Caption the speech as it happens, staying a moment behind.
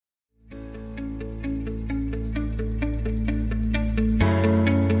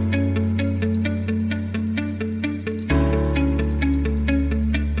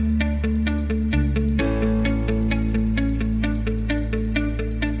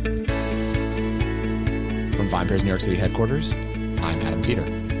VinePair's New York City headquarters, I'm Adam Teeter.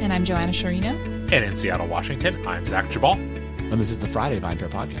 And I'm Joanna Sciarrino. And in Seattle, Washington, I'm Zach Jabal. And this is the Friday VinePair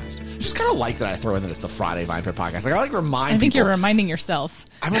podcast. Just kind of like that I throw in that it's the Friday VinePair podcast. Like, I like remind I think people. You're reminding yourself.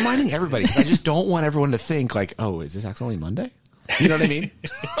 I'm reminding everybody because I just don't want everyone to think like, oh, is this accidentally Monday? You know what I mean?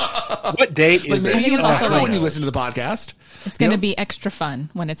 What date is maybe it? it's also like- when you listen to the podcast. It's going to be extra fun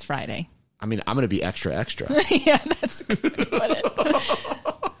when it's Friday. I mean, I'm going to be extra. Yeah, that's a good way to put it.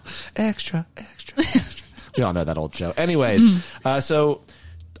 extra. We all know that old show. Anyways, so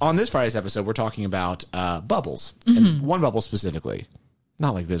on this Friday's episode, we're talking about bubbles. And one bubble specifically.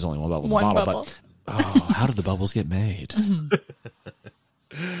 Not like there's only one bubble in the One bottle, but how did the bubbles get made?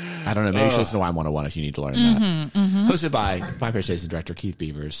 I don't know. Maybe you should listen to Wine 101 if you need to learn that. Hosted by VinePair Station Director Keith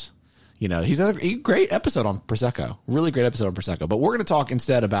Beavers. You know, he's a great episode on Prosecco. Really great episode on Prosecco. But we're going to talk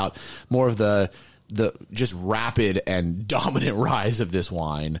instead about more of the just rapid and dominant rise of this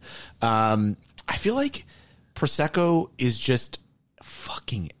wine. I feel like Prosecco is just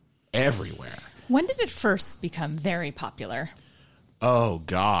fucking everywhere. When did it first become very popular? Oh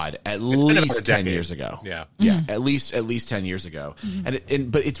God, at been about least a 10 decade. years ago. Yeah. At least 10 years ago.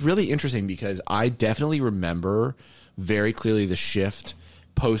 But it's really interesting because I definitely remember very clearly the shift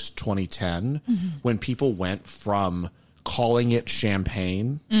post 2010 when people went from calling it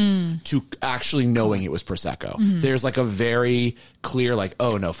champagne to actually knowing it was Prosecco. There's like a very clear like,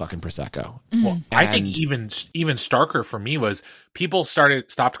 oh no, fucking Prosecco. Well, I think even starker for me was people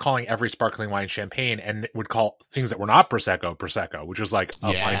stopped calling every sparkling wine champagne and would call things that were not Prosecco, which was like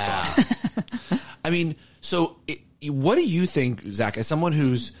a mind fuck. I mean, so what do you think, Zach, as someone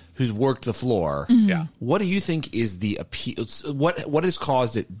who's worked the floor, Yeah. what do you think is the appeal? What has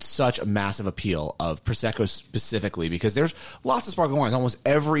caused it such a massive appeal of Prosecco specifically? Because there's lots of sparkling wines. Almost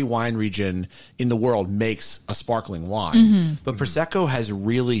every wine region in the world makes a sparkling wine. But Prosecco has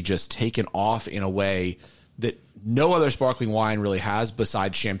really just taken off in a way that no other sparkling wine really has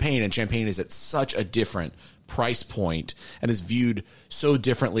besides champagne. And champagne is at such a different price point and is viewed so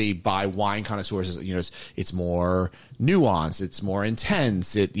differently by wine connoisseurs. You know, it's more nuanced, it's more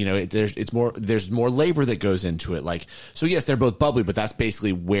intense. There's more labor that goes into it. Like, so yes, they're both bubbly, but that's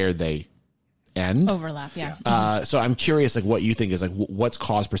basically where they end. Overlap, yeah. So I'm curious, like, what you think is like what's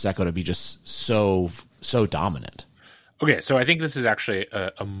caused Prosecco to be just so dominant. Okay, so I think this is actually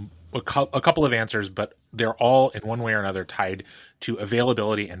a couple of answers, but they're all in one way or another tied to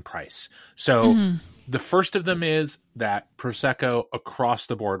availability and price. So the first of them is that Prosecco across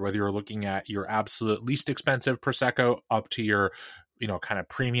the board, whether you're looking at your absolute least expensive Prosecco up to your, kind of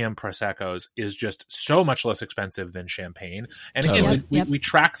premium Proseccos, is just so much less expensive than champagne. And again, we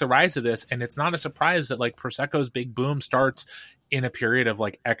track the rise of this, and it's not a surprise that like Prosecco's big boom starts in a period of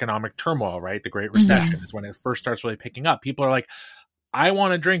like economic turmoil, right? The Great Recession is when it first starts really picking up. People are like, I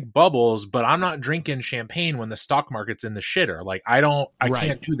want to drink bubbles, but I'm not drinking champagne when the stock market's in the shitter. Like, I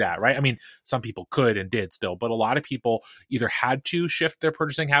can't do that, right? I mean, some people could and did still, but a lot of people either had to shift their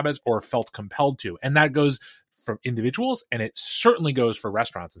purchasing habits or felt compelled to. And that goes from individuals, and it certainly goes for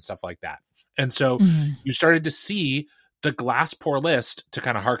restaurants and stuff like that. And so you started to see the glass pour list, to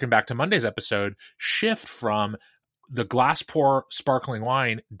kind of harken back to Monday's episode, shift from the glass pour sparkling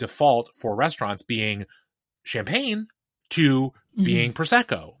wine default for restaurants being champagne to being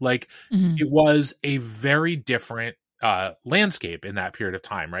Prosecco. Like, it was a very different landscape in that period of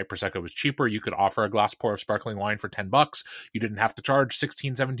time, right? Prosecco was cheaper. You could offer a glass pour of sparkling wine for $10. You didn't have to charge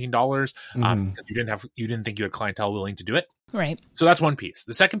 $16, $17 because you didn't think you had clientele willing to do it. Right. So that's one piece.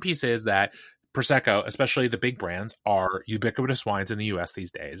 The second piece is that Prosecco, especially the big brands, are ubiquitous wines in the U.S.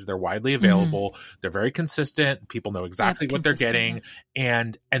 these days. They're widely available. They're very consistent. People know exactly what they're getting.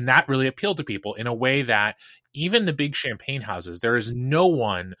 And that really appealed to people in a way that even the big champagne houses, there is no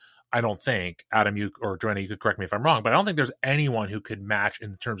one, I don't think, Adam, you or Joanna, you could correct me if I'm wrong, but I don't think there's anyone who could match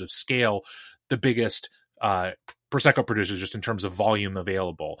in terms of scale the biggest Prosecco producers just in terms of volume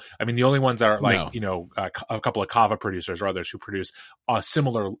available. I mean, the only ones that are like, a couple of Cava producers or others who produce a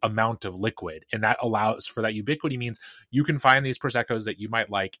similar amount of liquid. And that allows for that ubiquity, means you can find these Proseccos that you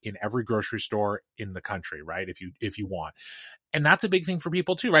might like in every grocery store in the country, right? If you want. And that's a big thing for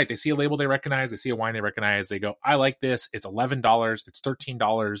people too, right? They see a label they recognize, they see a wine they recognize, they go, I like this. It's $11, it's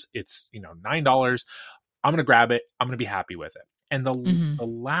 $13, it's $9. I'm going to grab it. I'm going to be happy with it. And the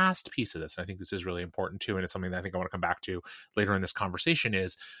last piece of this, and I think this is really important too, and it's something that I think I want to come back to later in this conversation,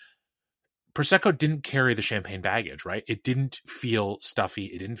 is Prosecco didn't carry the champagne baggage, right? It didn't feel stuffy.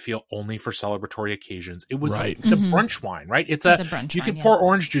 It didn't feel only for celebratory occasions. It was Right. it's a brunch wine, right? It's a brunch you wine, can pour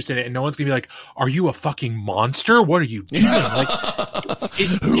orange juice in it and no one's gonna be like, "Are you a fucking monster? What are you doing?" Like,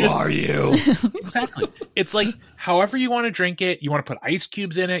 Who are you? exactly. It's like however you want to drink it. You want to put ice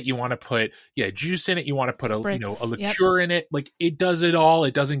cubes in it. You want to put juice in it. You want to put Spritz, a liqueur in it. Like it does it all.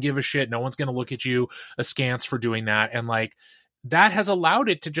 It doesn't give a shit. No one's gonna look at you askance for doing that. And like that has allowed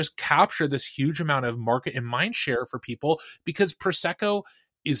it to just capture this huge amount of market and mind share for people because Prosecco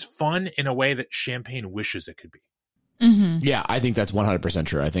is fun in a way that champagne wishes it could be. Yeah, I think that's 100%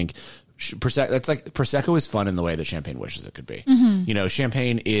 true. I think Prosecco is fun in the way that champagne wishes it could be. You know,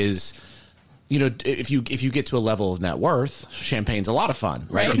 champagne is, you know, if you get to a level of net worth, champagne's a lot of fun,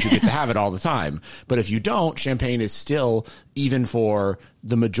 right? Because you get to have it all the time. But if you don't, champagne is still, even for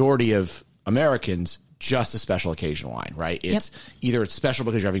the majority of Americans, just a special occasion wine, right? It's either it's special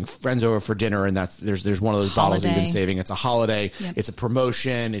because you're having friends over for dinner and there's one of those bottles that you've been saving. It's a holiday, it's a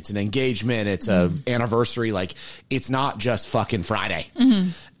promotion, it's an engagement, it's a anniversary. Like it's not just fucking Friday.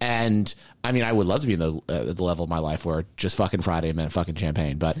 And I mean, I would love to be in the level of my life where just fucking Friday meant fucking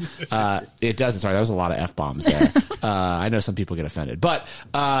champagne, but it doesn't. Sorry, that was a lot of F-bombs there. I know some people get offended, but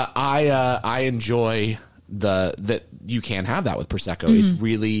I enjoy that you can have that with Prosecco. It's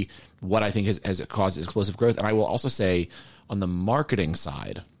really what I think has caused explosive growth. And I will also say on the marketing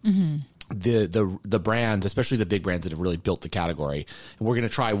side, the brands, especially the big brands that have really built the category, and we're going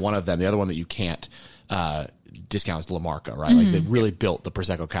to try one of them. The other one that you can't discount is La Marca, right? Like they really built the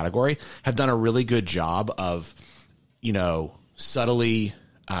Prosecco category, have done a really good job of, you know, subtly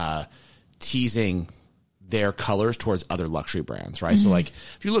teasing their colors towards other luxury brands, right? So like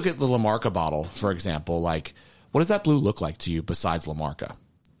if you look at the La Marca bottle, for example, like what does that blue look like to you besides La Marca?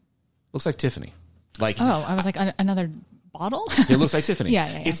 Looks like Tiffany. Like I was like, another bottle? It looks like Tiffany.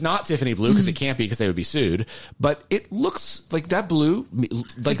 Yeah. It's not Tiffany blue because it can't be because they would be sued. But it looks like that blue,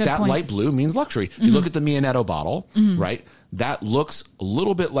 like that point. light blue means luxury. If you look at the Mio Netto bottle, right? That looks a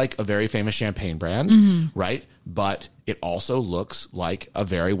little bit like a very famous champagne brand, right? But it also looks like a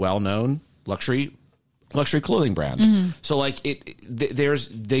very well-known luxury clothing brand. So like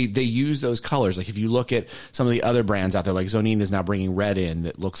they use those colors. Like if you look at some of the other brands out there, like Zonin is now bringing red in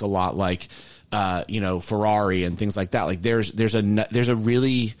that looks a lot like, you know, Ferrari and things like that. Like there's a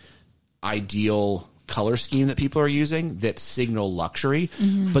really ideal color scheme that people are using that signal luxury,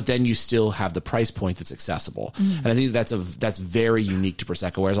 but then you still have the price point that's accessible. And I think that's very unique to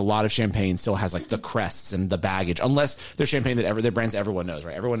Prosecco, whereas a lot of champagne still has like the crests and the baggage, unless they're champagne that their brands everyone knows,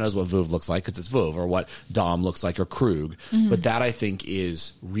 right? Everyone knows what Veuve looks like because it's Veuve, or what Dom looks like, or Krug. But that I think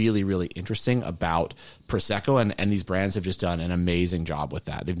is really, really interesting about Prosecco, and these brands have just done an amazing job with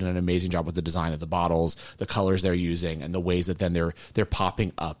that. They've done an amazing job with the design of the bottles, the colors they're using, and the ways that then they're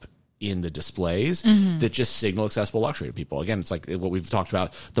popping up in the displays that just signal accessible luxury to people. Again, it's like what we've talked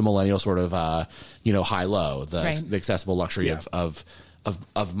about, the millennial sort of, you know, high-low, the accessible luxury of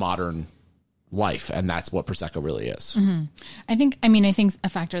modern life. And that's what Prosecco really is. I think a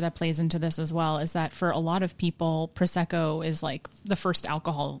factor that plays into this as well is that for a lot of people, Prosecco is like the first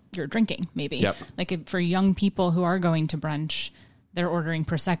alcohol you're drinking, maybe. Like for young people who are going to brunch, they're ordering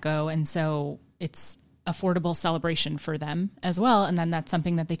Prosecco. And so it's affordable celebration for them as well, and then that's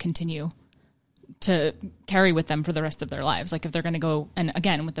something that they continue to carry with them for the rest of their lives. Like if they're going to go, and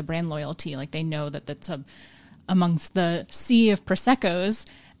again with the brand loyalty, like they know that that's amongst the sea of Proseccos,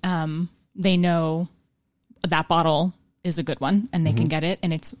 they know that bottle is a good one and they can get it,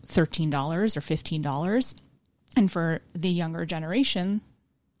 and it's $13 or $15. And for the younger generation,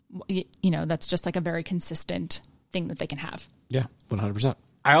 you know, that's just like a very consistent thing that they can have. Yeah, 100%.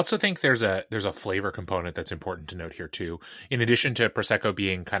 I also think there's a flavor component that's important to note here too. In addition to Prosecco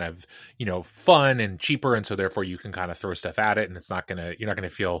being kind of, you know, fun and cheaper, and so therefore you can kind of throw stuff at it, and you're not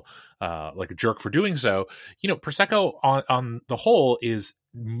gonna feel like a jerk for doing so. You know, Prosecco on the whole is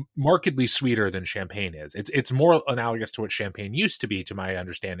markedly sweeter than champagne is. It's more analogous to what champagne used to be, to my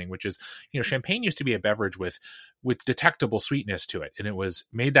understanding, which is, you know, champagne used to be a beverage with detectable sweetness to it, and it was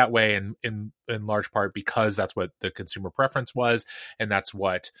made that way in large part because that's what the consumer preference was, and that's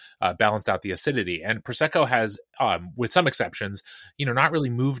what balanced out the acidity. And Prosecco has, with some exceptions, you know, not really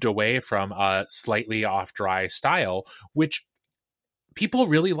moved away from a slightly off dry style, which people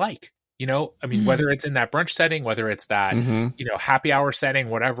really like. You know, I mean, whether it's in that brunch setting, whether it's that, you know, happy hour setting,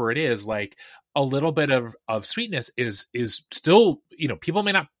 whatever it is, like a little bit of sweetness is still, you know, people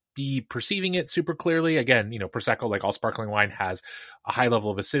may not be perceiving it super clearly. Again, Prosecco, like all sparkling wine, has a high level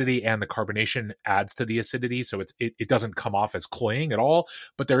of acidity, and the carbonation adds to the acidity. So it doesn't come off as cloying at all,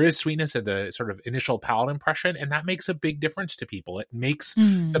 but there is sweetness at the sort of initial palate impression. And that makes a big difference to people. It makes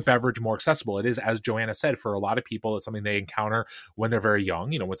the beverage more accessible. It is, as Joanna said, for a lot of people, it's something they encounter when they're very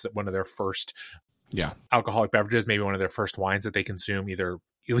young. What's one of their first alcoholic beverages, maybe one of their first wines that they consume either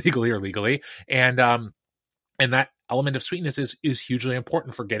illegally or legally. And that element of sweetness is hugely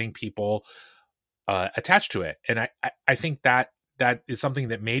important for getting people attached to it. And I think that is something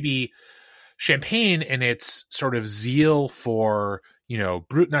that maybe champagne and its sort of zeal for,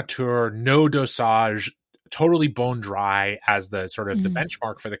 brut nature, no dosage, totally bone dry as the sort of the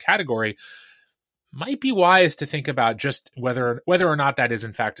benchmark for the category, might be wise to think about just whether or not that is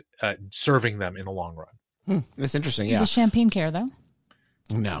in fact serving them in the long run. That's interesting. Yeah. Does champagne care though?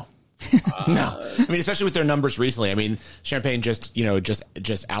 No. No, I mean, especially with their numbers recently. I mean, Champagne just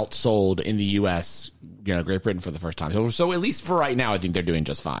outsold in the U.S., Great Britain for the first time. So at least for right now, I think they're doing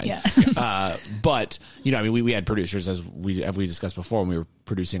just fine. Yeah. But I mean, we had producers, as we discussed before when we were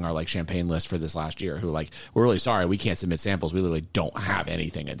producing our Champagne list for this last year, who we're really sorry we can't submit samples. We literally don't have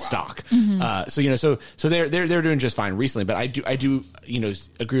anything in stock. So they're doing just fine recently. But I do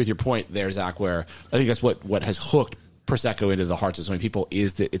agree with your point there, Zach, where I think that's what has hooked Prosecco into the hearts of so many people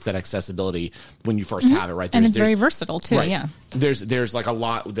is that it's that accessibility when you first have it, right? And it's very versatile too. Right. Yeah. There's a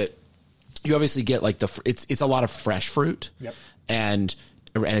lot that you obviously get, it's a lot of fresh fruit. Yep. And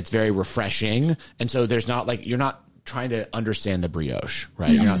it's very refreshing. And so there's not you're not trying to understand the brioche,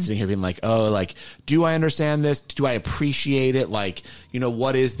 right? You're not sitting here being do I understand this? Do I appreciate it?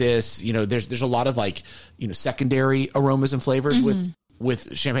 What is this? There's a lot of secondary aromas and flavors with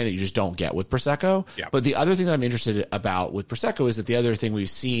champagne that you just don't get with Prosecco. Yeah. But the other thing that I'm interested about with Prosecco is that the other thing we've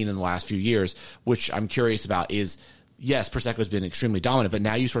seen in the last few years, which I'm curious about, is yes, Prosecco has been extremely dominant, but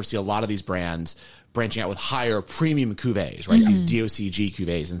now you sort of see a lot of these brands branching out with higher premium cuvées, right? These DOCG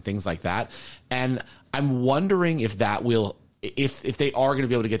cuvées and things like that. And I'm wondering if that will, if they are going to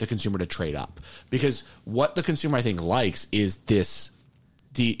be able to get the consumer to trade up, because what the consumer I think likes is this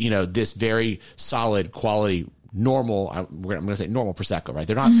very solid quality normal, I'm going to say normal Prosecco, right?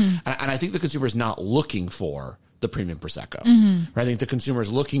 They're not, and I think the consumer is not looking for the premium Prosecco. Right? I think the consumer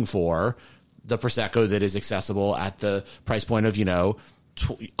is looking for the Prosecco that is accessible at the price point of,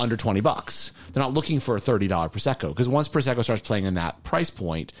 under $20. They're not looking for a $30 Prosecco, because once Prosecco starts playing in that price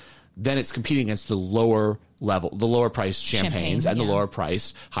point, then it's competing against the lower priced champagnes and the lower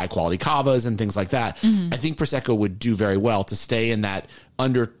priced high quality cavas and things like that. I think Prosecco would do very well to stay in that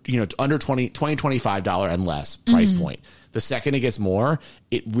under $25 and less price point. The second it gets more,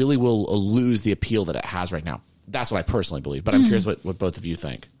 it really will lose the appeal that it has right now. That's what I personally believe, but I'm curious what both of you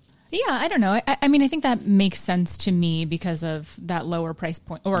think. Yeah, I don't know. I mean, I think that makes sense to me because of that lower price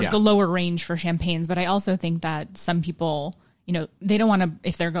point or the lower range for champagnes. But I also think that some people, they don't want to,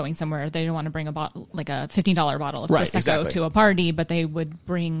 if they're going somewhere, they don't want to bring a bottle, like a $15 bottle of Prosecco to a party, but they would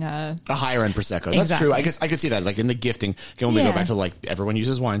bring a higher end Prosecco. That's true. I guess I could see that, in the gifting. When we go back to everyone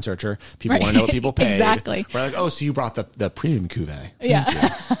uses Wine Searcher, people want to know what people paid. Exactly. We're oh, so you brought the premium cuvee. Yeah.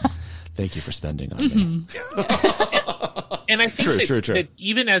 Thank you for spending on me. And I think true. that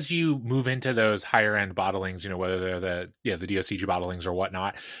even as you move into those higher end bottlings, whether they're the DOCG bottlings or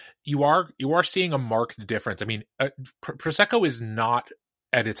whatnot, you are seeing a marked difference. I mean, Prosecco is not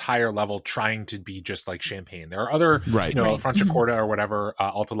at its higher level trying to be just like champagne. There are other, Franciacorta or whatever,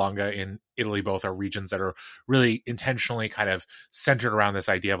 Alta Longa in Italy, both are regions that are really intentionally kind of centered around this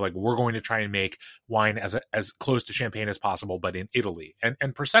idea of we're going to try and make wine as close to champagne as possible, but in Italy. And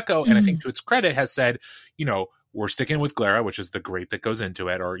Prosecco, and I think to its credit, has said, we're sticking with Glera, which is the grape that goes into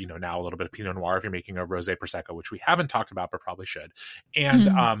it, or, now a little bit of Pinot Noir if you're making a Rosé Prosecco, which we haven't talked about, but probably should.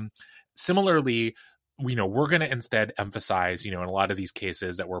 And similarly, we're going to instead emphasize, in a lot of these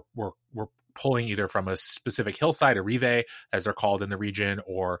cases that we're pulling either from a specific hillside, a rive, as they're called in the region,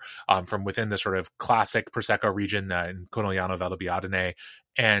 or from within the sort of classic Prosecco region in Conegliano Valdobiadene.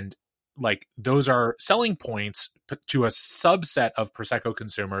 And those are selling points to a subset of Prosecco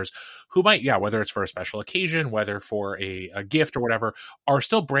consumers who might, whether it's for a special occasion, whether for a gift or whatever, are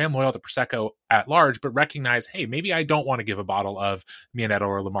still brand loyal to Prosecco at large, but recognize, hey, maybe I don't want to give a bottle of Mianetto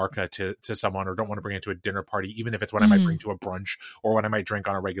or La Marca to someone, or don't want to bring it to a dinner party, even if it's what I might bring to a brunch or what I might drink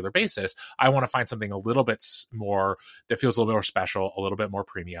on a regular basis. I want to find something a little bit more that feels a little bit more special, a little bit more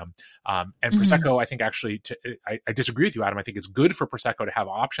premium. And Prosecco, I think actually, I disagree with you, Adam. I think it's good for Prosecco to have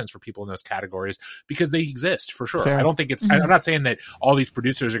options for people in those categories because they exist for sure. Fair. I don't think it's, I'm not saying that all these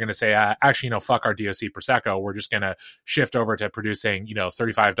producers are going to say, actually, fuck our DOC Prosecco. We're just going to shift over to producing,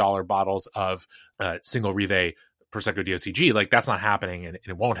 $35 bottles of single rive Prosecco DOCG, like that's not happening, and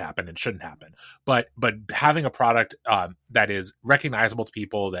it won't happen and shouldn't happen. But having a product that is recognizable to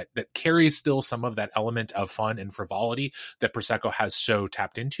people, that carries still some of that element of fun and frivolity that Prosecco has so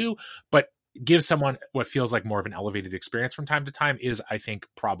tapped into, but gives someone what feels like more of an elevated experience from time to time, is, I think,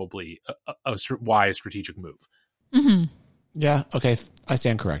 probably a wise strategic move. Mm-hmm. Yeah. Okay. I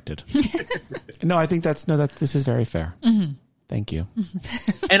stand corrected. No, I think this is very fair. Mm-hmm. Thank you.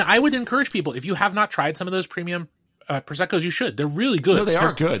 And I would encourage people, if you have not tried some of those premium Proseccos, you should. They're really good. No, they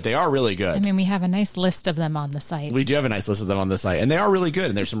are good. They are really good. I mean, we have a nice list of them on the site. We do have a nice list of them on the site, and they are really good,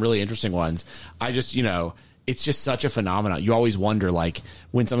 and there's some really interesting ones. I just, it's just such a phenomenon. You always wonder, like,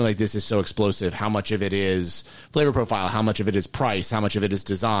 when something like this is so explosive, how much of it is flavor profile, how much of it is price, how much of it is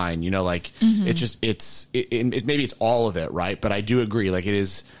design, it's just, maybe it's all of it, right? But I do agree, like, it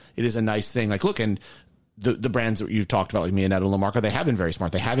is a nice thing. Like, look, and the brands that you've talked about, like Mianetto and La Marca, they have been very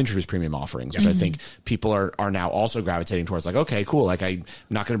smart. They have introduced premium offerings, which I think people are now also gravitating towards. Like, okay, cool. Like, I'm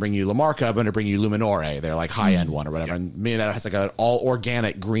not going to bring you La Marca, I'm going to bring you Luminore. They're like high end one or whatever. And Mianetto has like an all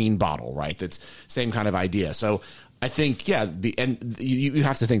organic green bottle, right? That's same kind of idea. So I think, you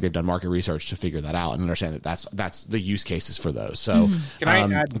have to think they've done market research to figure that out and understand that that's the use cases for those. So can I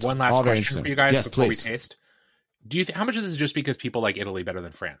add one last question for you guys before please. we taste? Do you how much of this is just because people like Italy better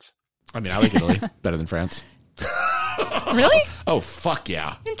than France? I mean, I like Italy better than France. Really? Oh, fuck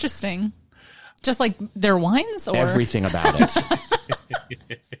yeah. Interesting. Just like their wines, or everything about it.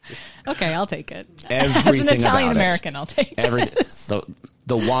 Okay, I'll take it. Everything. As an Italian American, I'll take it.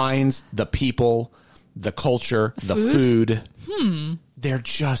 The wines, the people, the culture, the food. They're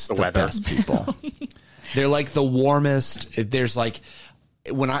just the best people. They're like the warmest. There's like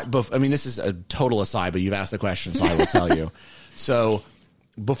this is a total aside, but you've asked the question, so I will tell you. So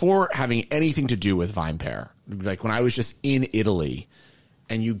before having anything to do with VinePair, like when I was just in Italy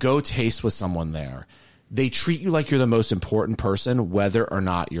and you go taste with someone there, they treat you like you're the most important person, whether or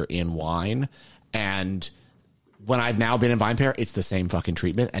not you're in wine. And when I've now been in VinePair, it's the same fucking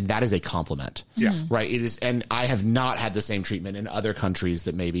treatment. And that is a compliment. Yeah. Right. It is. And I have not had the same treatment in other countries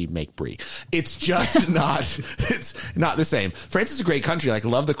that maybe make brie. It's just it's not the same. France is a great country. Like,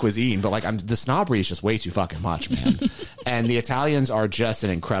 love the cuisine, but like the snobbery is just way too fucking much, man. And the Italians are just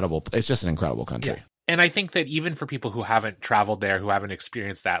it's just an incredible country. Yeah. And I think that even for people who haven't traveled there, who haven't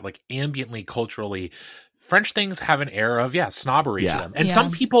experienced that, like ambiently, culturally, French things have an air of snobbery to them. And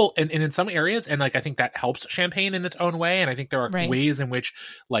some people, and in some areas, and like I think that helps Champagne in its own way. And I think there are ways in which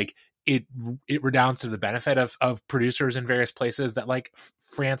like it redounds to the benefit of producers in various places, that like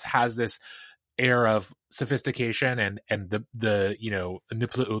France has this air of sophistication and the ne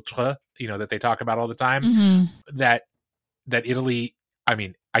plus ultra, that they talk about all the time, that Italy, I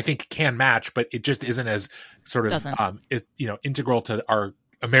mean, I think can match, but it just isn't as sort of integral to our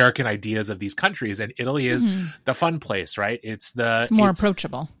American ideas of these countries. And Italy is the fun place, right? It's more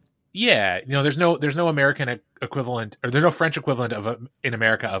approachable. Yeah, there's no American equivalent, or there's no French equivalent in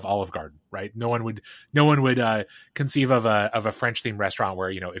America of Olive Garden, right? No one would conceive of a French themed restaurant where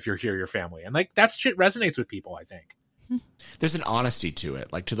if you're here, your family, and like that shit resonates with people, I think. There's an honesty to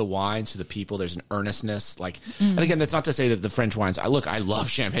it, like to the wines, to the people. There's an earnestness, like, and again, that's not to say that the French wines. I love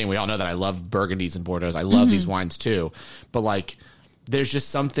Champagne. We all know that. I love Burgundies and Bordeaux. I love these wines too, but like, there's just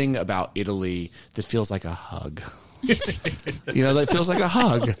something about Italy that feels like a hug. That feels like a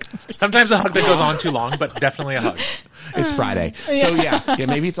hug. Sometimes a hug that goes on too long, but dedefinitely a hug. It's Friday. So yeah,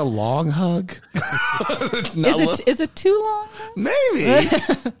 maybe it's a long hug. Is it too long? Maybe.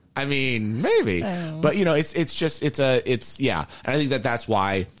 I mean, maybe. But it's and I think that's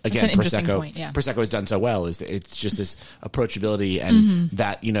why, again, Prosecco has done so well, is that it's just this approachability, and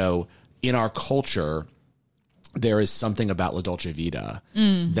that, in our culture, there is something about La Dolce Vita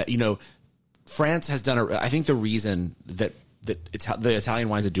that, France has done I think the reason that the Italian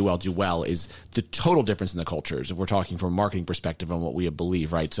wines that do well is the total difference in the cultures, if we're talking from a marketing perspective on what we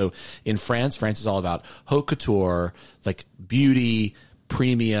believe, right? So in France is all about haute couture, like beauty,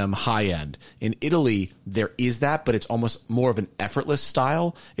 premium, high end. In Italy, there is that, but it's almost more of an effortless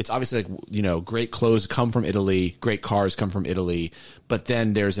style. It's obviously like, great clothes come from Italy, great cars come from Italy, but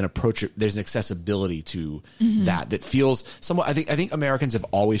then there's an accessibility to that feels somewhat. I think Americans have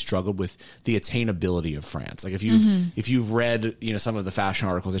always struggled with the attainability of France. Like if you've read some of the fashion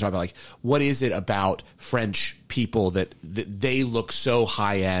articles, they talk about like, what is it about French people that they look so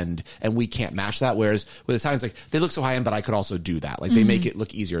high end and we can't match that? Whereas with Italians, like, they look so high end, but I could also do that. Like they make it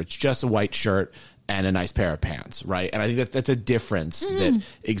look easier. It's just a white shirt and a nice pair of pants, right? And I think that's a difference that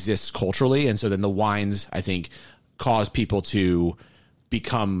exists culturally. And so then the wines, I think, cause people to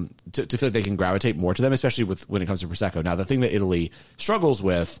become to feel like they can gravitate more to them, especially when it comes to Prosecco. Now, the thing that Italy struggles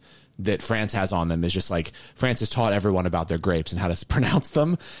with that France has on them is just like France has taught everyone about their grapes and how to pronounce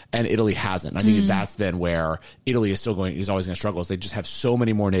them, and Italy hasn't. I think that's then where Italy is always going to struggle. Is they just have so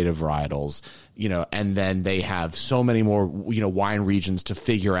many more native varietals, and then they have so many more, wine regions to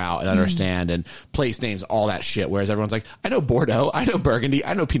figure out and understand and place names, all that shit. Whereas everyone's like, I know Bordeaux, I know Burgundy,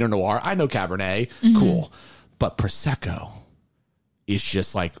 I know Pinot Noir, I know Cabernet, cool. But Prosecco is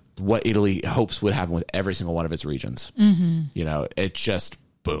just like what Italy hopes would happen with every single one of its regions. It's just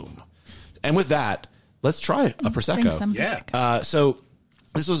boom. And with that, let's try a Prosecco. Drink some Prosecco. So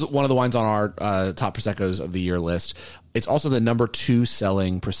this was one of the wines on our top Proseccos of the year list. It's also the number 2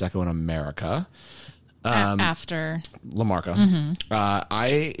 selling Prosecco in America. After La Marca.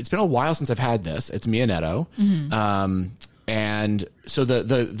 It's been a while since I've had this. It's Mia Netto. And so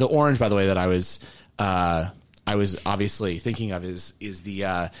the orange, by the way, that I was obviously thinking of is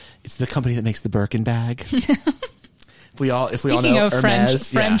the it's the company that makes the Birkin bag. If we all know of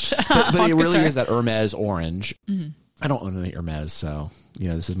Hermes, French but it really is that Hermes orange. I don't own any Hermes, so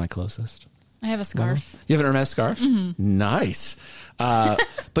this is my closest. I have a scarf. You have an Hermes scarf? Nice. But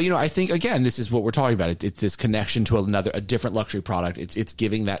I think again, this is what we're talking about. It's this connection to a different luxury product. It's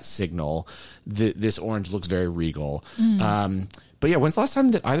giving that signal. This orange looks very regal. But yeah, when's the last time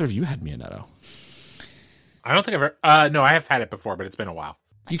that either of you had Mia Netto? I don't think I've ever. No, I have had it before, but it's been a while.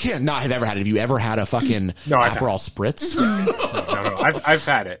 You can't not have ever had it. Have you ever had a fucking Aperol Spritz? No. I've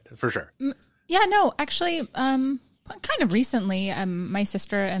had it for sure. Yeah, no, actually, kind of recently, my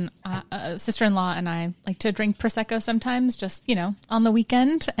sister-in-law and I like to drink Prosecco sometimes, just, on the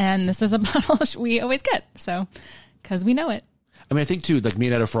weekend. And this is a bottle we always get. So, because we know it. I mean, I think too, like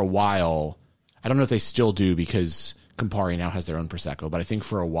Mia Netto for a while, I don't know if they still do because Campari now has their own Prosecco, but I think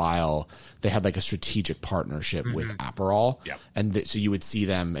for a while they had like a strategic partnership with Aperol. Yep. And so you would see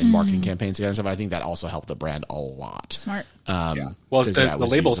them in marketing campaigns together and stuff. I think that also helped the brand a lot. Smart. Well, the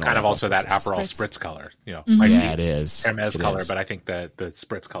label's kind of also that Aperol Spritz color. It is. Hermes color, but I think the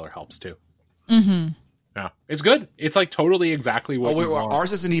Spritz color helps too. Yeah, it's good. It's like totally exactly what you want.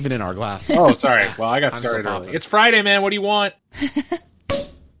 Ours isn't even in our glass. Oh, sorry. Well, I got started early. It's Friday, man. What do you want?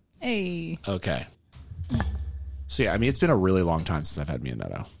 Hey. Okay. So yeah, I mean, it's been a really long time since I've had Mia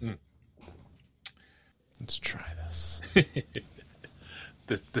Netto. Let's try this.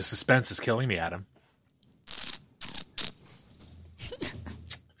 The suspense is killing me, Adam.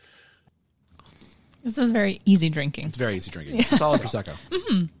 This is very easy drinking. It's very easy drinking. It's a solid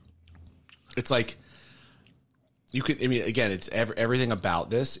Prosecco. It's like you could. I mean, again, it's everything about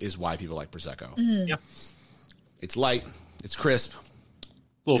this is why people like Prosecco. Yeah, it's light. It's crisp.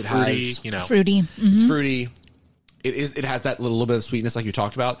 A little fruity. Fruity. It's fruity. It has that little bit of sweetness like you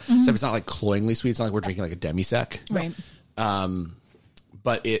talked about. Except it's not like cloyingly sweet. It's not like we're drinking like a demi-sec. Right.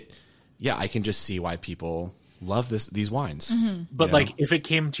 But I can just see why people love these wines. But like if it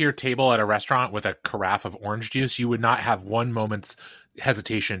came to your table at a restaurant with a carafe of orange juice, you would not have one moment's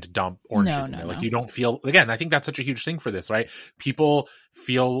hesitation to dump orange juice in there. Like you don't feel, again, I think that's such a huge thing for this, right? People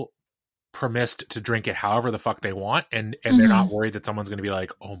feel permissed to drink it however the fuck they want, and they're not worried that someone's going to be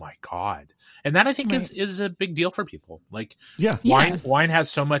like, oh my God. And that I think is a big deal for people. Like wine has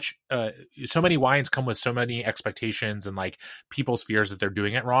so much, so many wines come with so many expectations and like people's fears that they're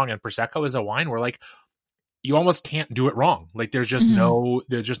doing it wrong. And Prosecco is a wine where like you almost can't do it wrong. Like there's just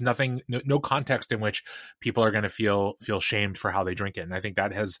nothing, no context in which people are going to feel shamed for how they drink it. And I think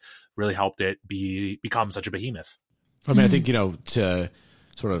that has really helped it become such a behemoth. I mean, I think, to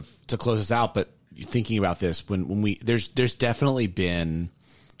close this out, but thinking about this, when there's definitely been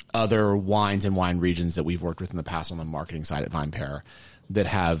other wines and wine regions that we've worked with in the past on the marketing side at VinePair that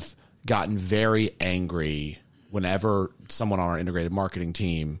have gotten very angry whenever someone on our integrated marketing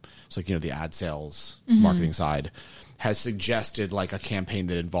team, it's like, the ad sales marketing side, has suggested like a campaign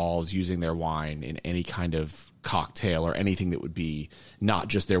that involves using their wine in any kind of cocktail or anything that would be not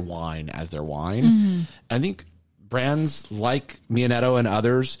just their wine as their wine. I think brands like Mia Netto and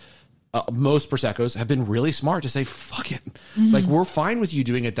others, most Proseccos, have been really smart to say, fuck it. Like, we're fine with you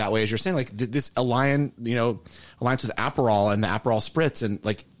doing it that way, as you're saying. Like, this alliance with Aperol and the Aperol Spritz, and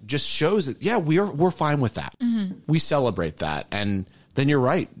like, just shows that, yeah, we're fine with that. We celebrate that. And then you're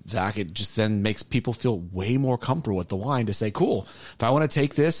right, Zach. It just then makes people feel way more comfortable with the wine to say, cool, if I want to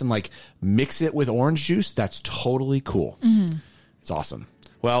take this and like mix it with orange juice, that's totally cool. It's awesome.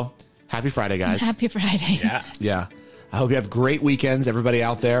 Well, happy Friday, guys. Happy Friday. Yeah. I hope you have great weekends, everybody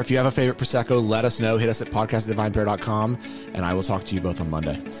out there. If you have a favorite Prosecco, let us know. Hit us at podcast@vinepair.com, and I will talk to you both on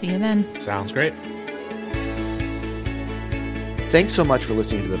Monday. See you then. Sounds great. Thanks so much for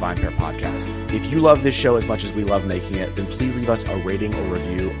listening to the VinePair podcast. If you love this show as much as we love making it, then please leave us a rating or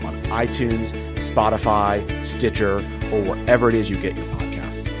review on iTunes, Spotify, Stitcher, or wherever it is you get your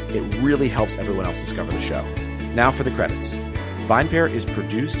podcasts. It really helps everyone else discover the show. Now for the credits. VinePair is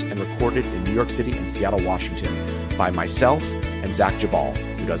produced and recorded in New York City and Seattle, Washington by myself and Zach Jabal,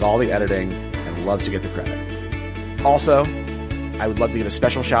 who does all the editing and loves to get the credit. Also, I would love to give a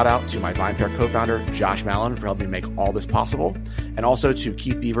special shout out to my VinePair co-founder, Josh Mallon, for helping make all this possible, and also to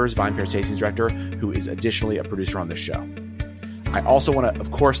Keith Beavers, VinePair Tastings Director, who is additionally a producer on this show. I also want to,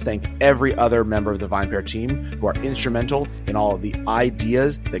 of course, thank every other member of the VinePair team who are instrumental in all of the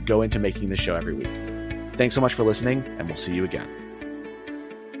ideas that go into making this show every week. Thanks so much for listening, and we'll see you again.